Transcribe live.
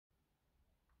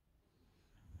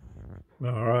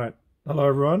Alright, hello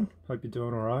everyone, hope you're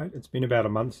doing alright. It's been about a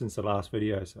month since the last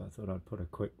video, so I thought I'd put a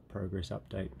quick progress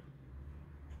update.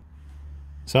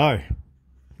 So,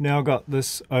 now got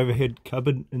this overhead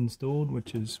cupboard installed,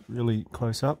 which is really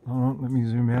close up. Hold on, let me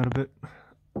zoom out a bit.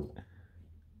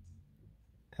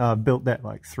 I built that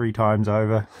like 3 times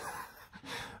over.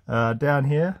 Down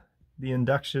here, the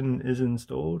induction is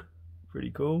installed, pretty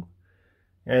cool.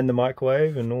 And the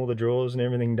microwave and all the drawers and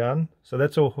everything done. So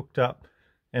that's all hooked up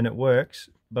and it works,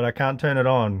 but I can't turn it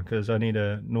on because I need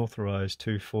an authorized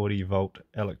 240 volt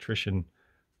electrician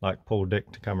like Paul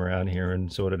Dick to come around here and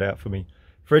sort it out for me.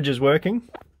 Fridge is working,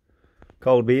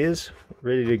 cold beers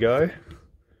ready to go.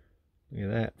 Look at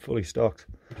that, fully stocked.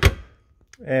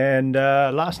 And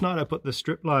last night I put the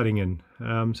strip lighting in,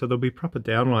 so there'll be proper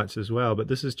downlights as well, but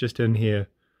this is just in here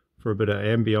for a bit of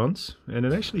ambience, and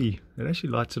it actually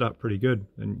lights it up pretty good.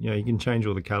 And you know, you can change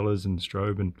all the colors and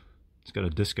strobe, and it's got a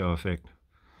disco effect.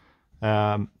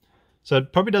 So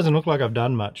it probably doesn't look like I've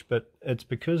done much, but it's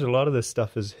because a lot of this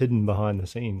stuff is hidden behind the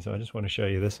scenes. So I just want to show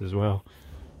you this as well.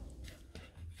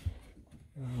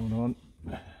 Hold on.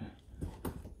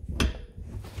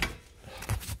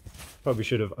 Probably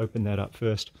should have opened that up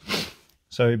first.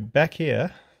 So back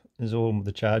here is all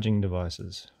the charging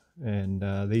devices, and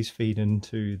these feed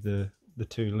into the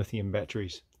 2 lithium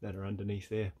batteries that are underneath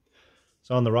there.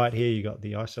 So on the right here you got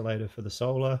the isolator for the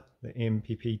solar, the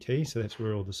MPPT, so that's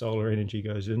where all the solar energy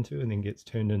goes into and then gets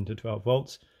turned into 12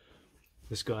 volts.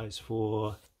 This guy's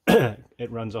for, it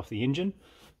runs off the engine.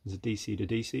 There's a DC to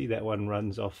DC, that one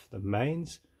runs off the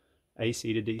mains,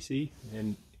 AC to DC,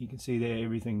 and you can see there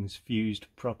everything's fused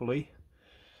properly.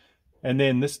 And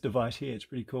then this device here, it's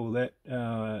pretty cool,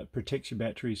 that protects your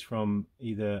batteries from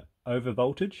either over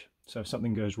voltage. So if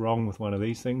something goes wrong with one of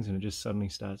these things and it just suddenly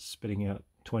starts spitting out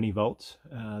 20 volts,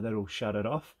 that'll shut it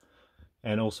off.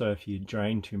 And also if you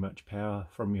drain too much power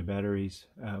from your batteries,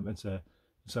 it's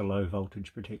a low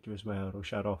voltage protector as well, it'll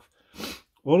shut off.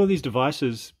 All of these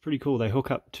devices, pretty cool, they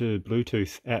hook up to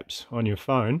Bluetooth apps on your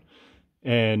phone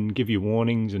and give you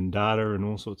warnings and data and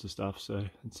all sorts of stuff. So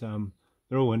it's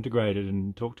they're all integrated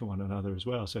and talk to one another as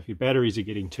well. So if your batteries are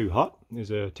getting too hot,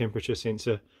 there's a temperature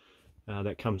sensor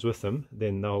that comes with them,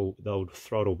 then they'll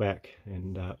throttle back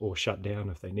and or shut down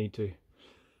if they need to.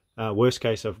 Worst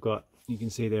case, you can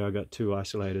see there I've got 2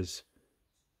 isolators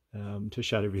to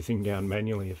shut everything down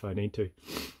manually if I need to.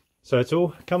 So it's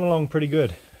all coming along pretty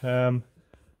good. I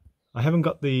haven't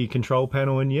got the control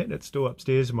panel in yet, it's still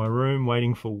upstairs in my room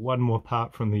waiting for one more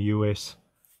part from the US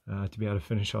to be able to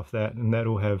finish off that, and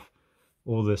that'll have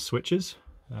all the switches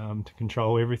to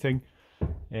control everything.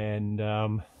 And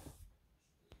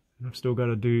I've still got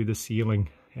to do the ceiling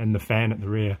and the fan at the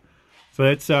rear. So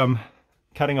that's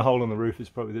cutting a hole in the roof is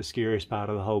probably the scariest part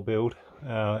of the whole build,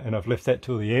 and I've left that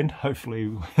till the end,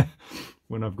 hopefully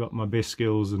when I've got my best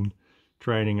skills and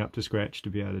training up to scratch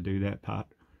to be able to do that part.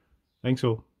 Thanks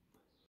all.